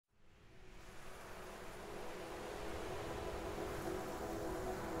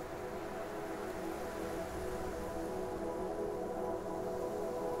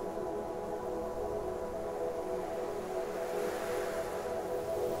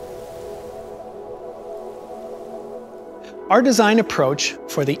Our design approach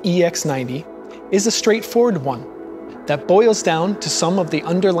for the EX90 is a straightforward one that boils down to some of the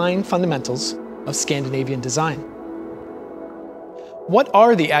underlying fundamentals of Scandinavian design. What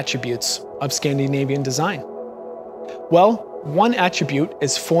are the attributes of Scandinavian design? Well, one attribute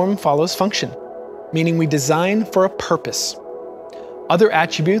is form follows function, meaning we design for a purpose. Other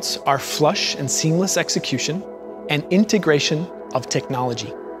attributes are flush and seamless execution and integration of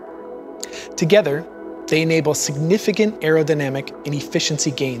technology. Together, they enable significant aerodynamic and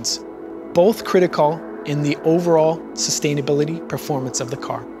efficiency gains, both critical in the overall sustainability performance of the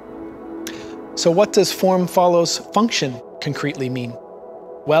car. So what does form follows function concretely mean?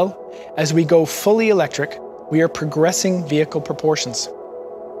 Well, as we go fully electric, we are progressing vehicle proportions.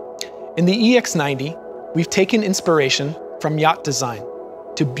 In the EX90, we've taken inspiration from yacht design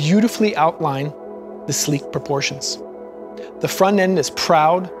to beautifully outline the sleek proportions. The front end is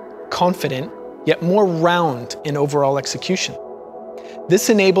proud, confident, yet more round in overall execution. This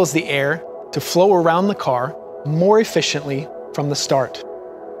enables the air to flow around the car more efficiently from the start.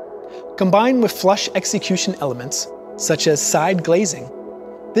 Combined with flush execution elements, such as side glazing,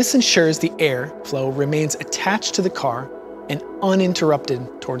 this ensures the air flow remains attached to the car and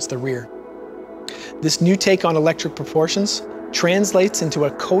uninterrupted towards the rear. This new take on electric proportions translates into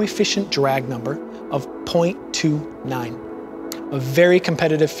a coefficient drag number of 0.29, a very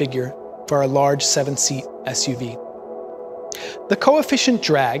competitive figure for a large 7-seat SUV. The coefficient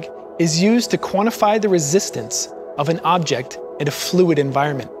drag is used to quantify the resistance of an object in a fluid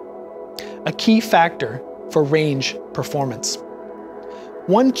environment, a key factor for range performance.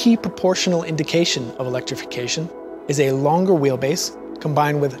 One key proportional indication of electrification is a longer wheelbase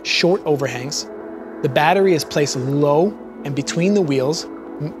combined with short overhangs. The battery is placed low and between the wheels,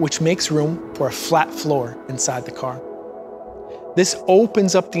 which makes room for a flat floor inside the car. This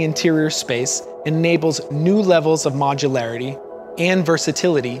opens up the interior space and enables new levels of modularity and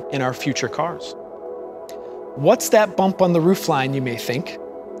versatility in our future cars. What's that bump on the roofline, you may think?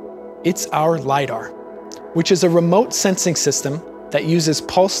 It's our LiDAR, which is a remote sensing system that uses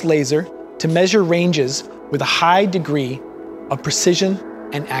pulse laser to measure ranges with a high degree of precision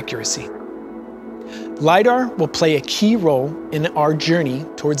and accuracy. LiDAR will play a key role in our journey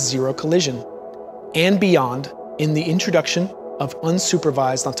towards zero collision and beyond in the introduction of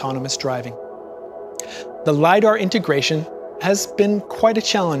unsupervised autonomous driving. The LiDAR integration has been quite a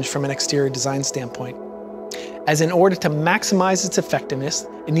challenge from an exterior design standpoint, as in order to maximize its effectiveness,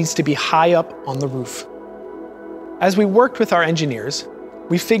 it needs to be high up on the roof. As we worked with our engineers,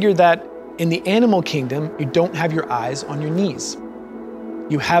 we figured that in the animal kingdom, you don't have your eyes on your knees.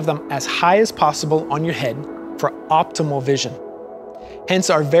 You have them as high as possible on your head for optimal vision.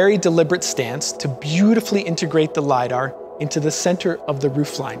 Hence our very deliberate stance to beautifully integrate the LiDAR into the center of the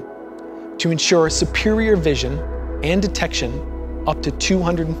roofline to ensure superior vision and detection up to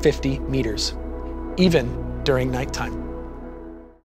 250 meters, even during nighttime.